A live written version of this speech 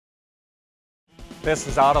This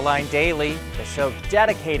is Autoline Daily, the show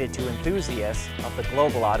dedicated to enthusiasts of the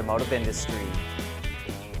global automotive industry.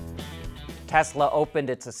 Tesla opened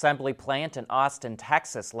its assembly plant in Austin,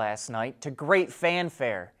 Texas last night to great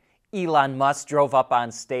fanfare. Elon Musk drove up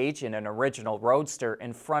on stage in an original roadster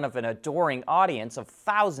in front of an adoring audience of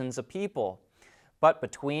thousands of people. But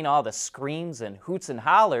between all the screams and hoots and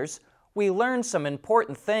hollers, we learned some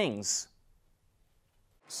important things.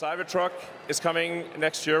 Cybertruck is coming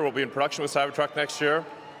next year. We'll be in production with Cybertruck next year.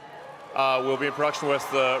 We'll be in production with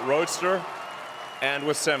the Roadster and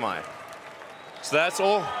with Semi. So that's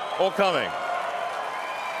all coming.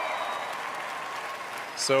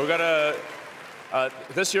 So we got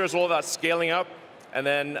this year is all about scaling up, and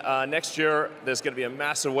then next year there's going to be a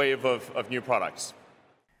massive wave of new products.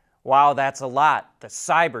 Wow, that's a lot. The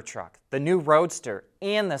Cybertruck, the new Roadster,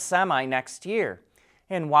 and the Semi next year.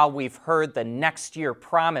 And while we've heard the next year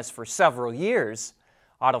promise for several years,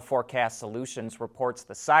 Auto Forecast Solutions reports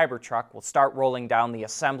the Cybertruck will start rolling down the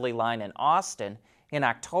assembly line in Austin in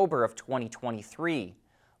October of 2023.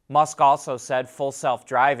 Musk also said full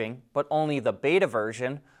self-driving, but only the beta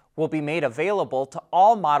version, will be made available to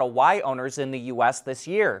all Model Y owners in the US this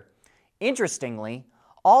year. Interestingly,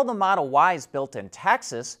 all the Model Ys built in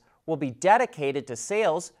Texas will be dedicated to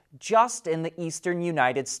sales just in the eastern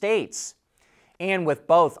United States. And with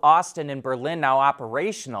both Austin and Berlin now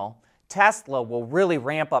operational, Tesla will really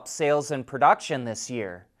ramp up sales and production this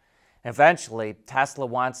year. Eventually, Tesla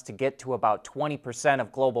wants to get to about 20%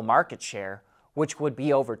 of global market share, which would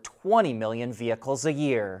be over 20 million vehicles a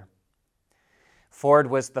year. Ford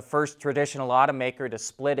was the first traditional automaker to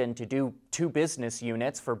split into two business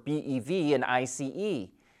units for BEV and ICE,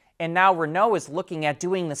 and now Renault is looking at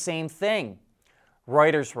doing the same thing.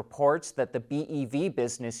 Reuters reports that the BEV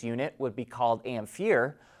business unit would be called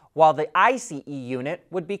Ampere, while the ICE unit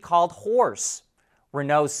would be called Horse.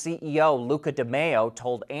 Renault's CEO Luca De Meo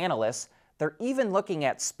told analysts they're even looking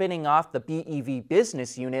at spinning off the BEV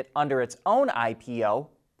business unit under its own IPO,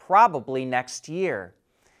 probably next year.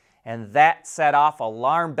 And that set off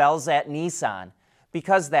alarm bells at Nissan,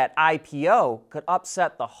 because that IPO could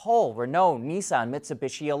upset the whole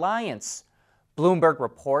Renault-Nissan-Mitsubishi alliance. Bloomberg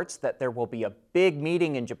reports that there will be a big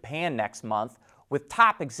meeting in Japan next month with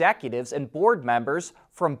top executives and board members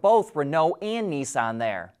from both Renault and Nissan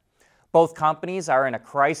there. Both companies are in a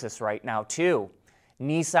crisis right now too.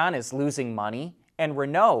 Nissan is losing money, and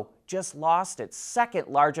Renault just lost its second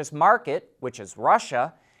largest market, which is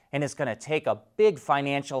Russia, and is going to take a big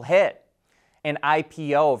financial hit. An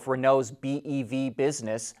IPO of Renault's BEV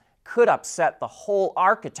business could upset the whole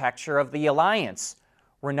architecture of the alliance.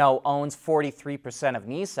 Renault owns 43% of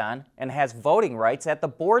Nissan and has voting rights at the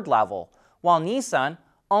board level, while Nissan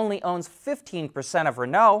only owns 15% of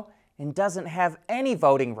Renault and doesn't have any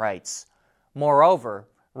voting rights. Moreover,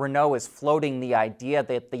 Renault is floating the idea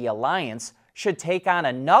that the alliance should take on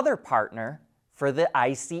another partner for the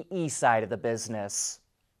ICE side of the business.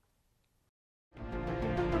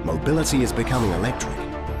 Mobility is becoming electric,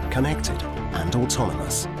 connected, and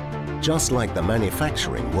autonomous, just like the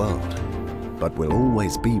manufacturing world. But will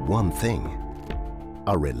always be one thing: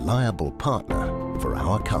 a reliable partner for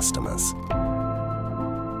our customers.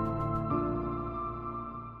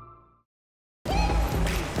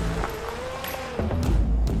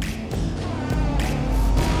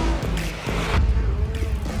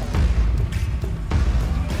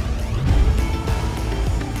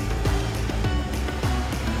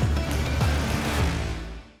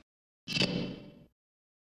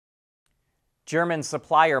 German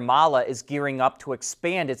supplier Mahle is gearing up to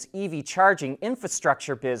expand its EV charging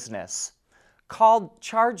infrastructure business. Called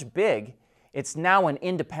Charge Big, it's now an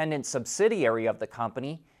independent subsidiary of the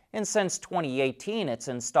company, and since 2018 it's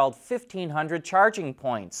installed 1,500 charging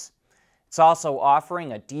points. It's also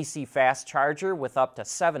offering a DC fast charger with up to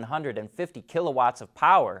 750 kilowatts of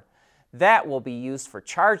power. That will be used for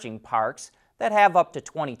charging parks that have up to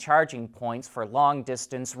 20 charging points for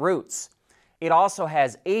long-distance routes. It also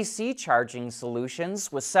has AC charging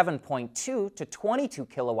solutions with 7.2 to 22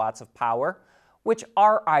 kilowatts of power, which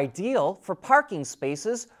are ideal for parking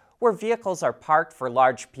spaces where vehicles are parked for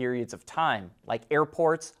large periods of time, like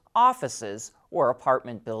airports, offices, or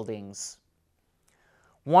apartment buildings.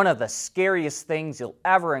 One of the scariest things you'll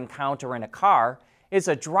ever encounter in a car is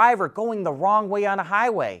a driver going the wrong way on a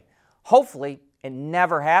highway. Hopefully, it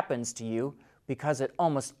never happens to you, because it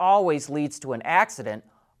almost always leads to an accident,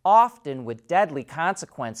 often with deadly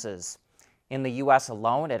consequences. In the US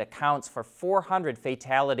alone, it accounts for 400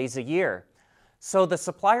 fatalities a year. So the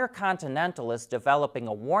supplier Continental is developing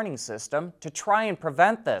a warning system to try and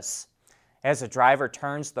prevent this. As a driver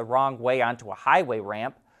turns the wrong way onto a highway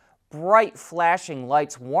ramp, bright flashing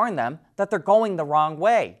lights warn them that they're going the wrong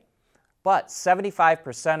way. But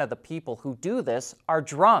 75% of the people who do this are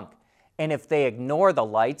drunk, and if they ignore the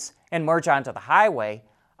lights and merge onto the highway,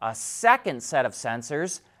 a second set of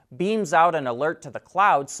sensors beams out an alert to the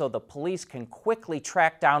cloud so the police can quickly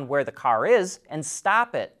track down where the car is and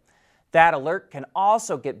stop it. That alert can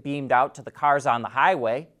also get beamed out to the cars on the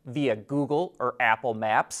highway via Google or Apple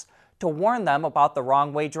Maps to warn them about the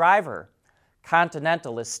wrong way driver.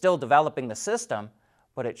 Continental is still developing the system,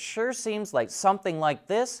 but it sure seems like something like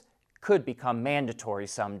this could become mandatory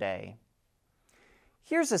someday.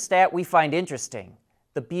 Here's a stat we find interesting.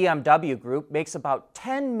 The BMW Group makes about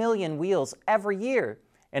 10 million wheels every year,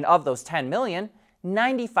 and of those 10 million,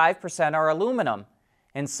 95% are aluminum.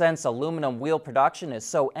 And since aluminum wheel production is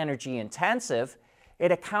so energy intensive,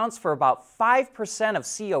 it accounts for about 5% of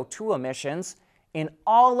CO2 emissions in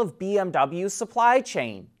all of BMW's supply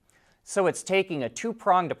chain. So it's taking a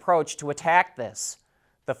two-pronged approach to attack this.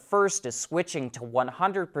 The first is switching to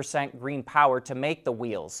 100% green power to make the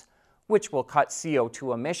wheels, which will cut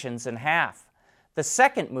CO2 emissions in half. The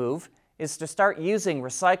second move is to start using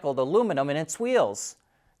recycled aluminum in its wheels.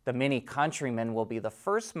 The Mini Countryman will be the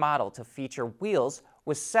first model to feature wheels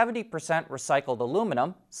with 70% recycled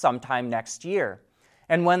aluminum sometime next year.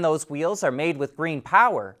 And when those wheels are made with green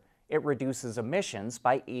power, it reduces emissions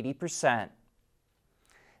by 80%.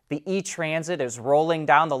 The E-Transit is rolling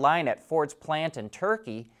down the line at Ford's plant in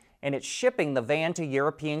Turkey, and it's shipping the van to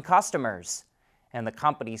European customers. And the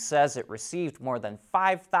company says it received more than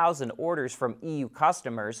 5,000 orders from EU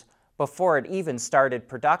customers before it even started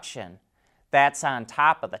production. That's on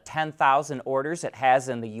top of the 10,000 orders it has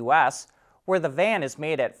in the US, where the van is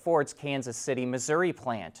made at Ford's Kansas City, Missouri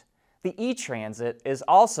plant. The E-Transit is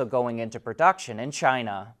also going into production in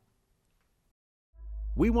China.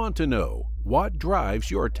 We want to know what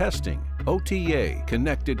drives your testing. OTA,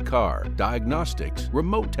 connected car, diagnostics,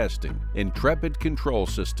 remote testing. Intrepid Control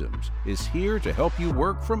Systems is here to help you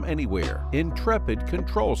work from anywhere. Intrepid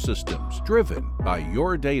Control Systems, driven by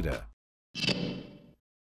your data.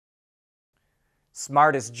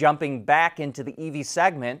 Smart is jumping back into the EV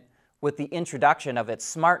segment with the introduction of its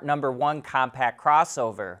Smart #1 compact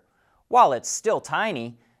crossover. While it's still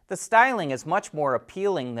tiny, the styling is much more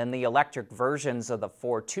appealing than the electric versions of the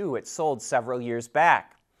 4.2 it sold several years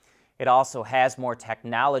back. It also has more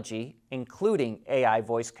technology, including AI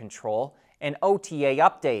voice control and OTA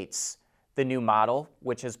updates. The new model,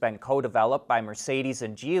 which has been co-developed by Mercedes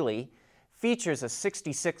and Geely, features a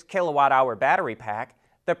 66 kilowatt-hour battery pack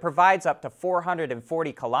that provides up to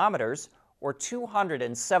 440 kilometers or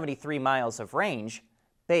 273 miles of range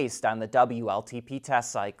based on the WLTP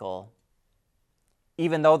test cycle.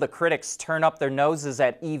 Even though the critics turn up their noses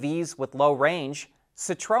at EVs with low range,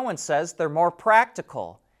 Citroen says they're more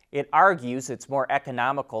practical. It argues it's more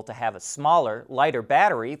economical to have a smaller, lighter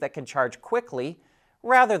battery that can charge quickly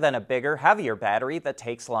rather than a bigger, heavier battery that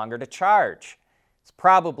takes longer to charge. It's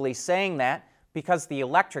probably saying that because the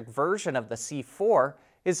electric version of the C4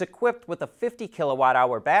 is equipped with a 50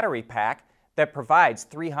 kilowatt-hour battery pack that provides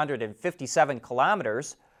 357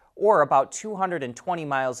 kilometers or about 220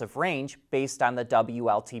 miles of range based on the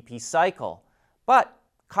WLTP cycle. But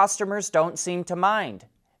customers don't seem to mind.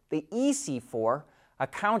 The eC4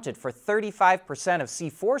 accounted for 35% of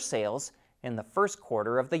C4 sales in the first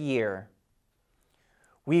quarter of the year.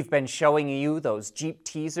 We've been showing you those Jeep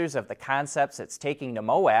teasers of the concepts it's taking to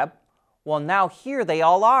Moab. Well, now here they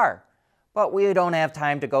all are. But we don't have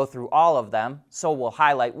time to go through all of them, so we'll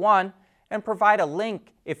highlight one and provide a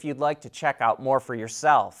link if you'd like to check out more for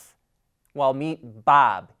yourself. Well, meet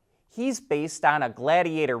Bob. He's based on a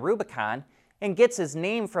Gladiator Rubicon and gets his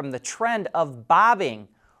name from the trend of bobbing,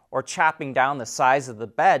 or chopping down the size of the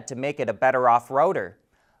bed to make it a better off-roader.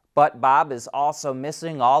 But Bob is also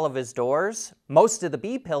missing all of his doors, most of the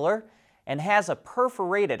B-pillar, and has a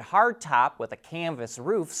perforated hardtop with a canvas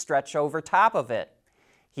roof stretched over top of it.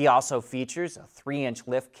 He also features a 3-inch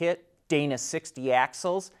lift kit, Dana 60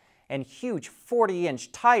 axles, and huge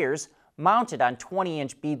 40-inch tires mounted on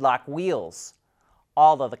 20-inch beadlock wheels.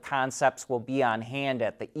 All of the concepts will be on hand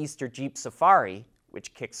at the Easter Jeep Safari,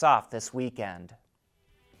 which kicks off this weekend.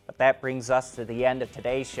 But that brings us to the end of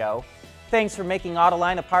today's show. Thanks for making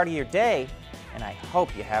Autoline a part of your day, and I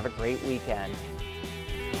hope you have a great weekend.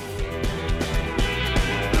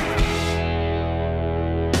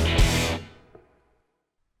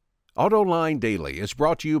 Autoline Daily is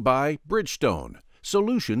brought to you by Bridgestone,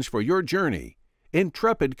 solutions for your journey.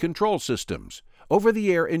 Intrepid Control Systems,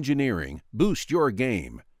 over-the-air engineering, boost your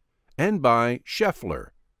game. And by Scheffler,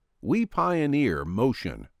 we pioneer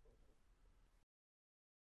motion.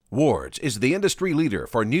 Ward's is the industry leader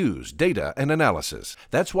for news, data, and analysis.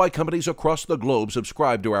 That's why companies across the globe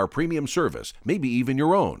subscribe to our premium service, maybe even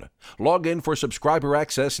your own. Log in for subscriber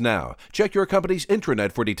access now. Check your company's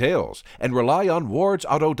intranet for details and rely on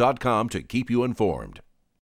wardsauto.com to keep you informed.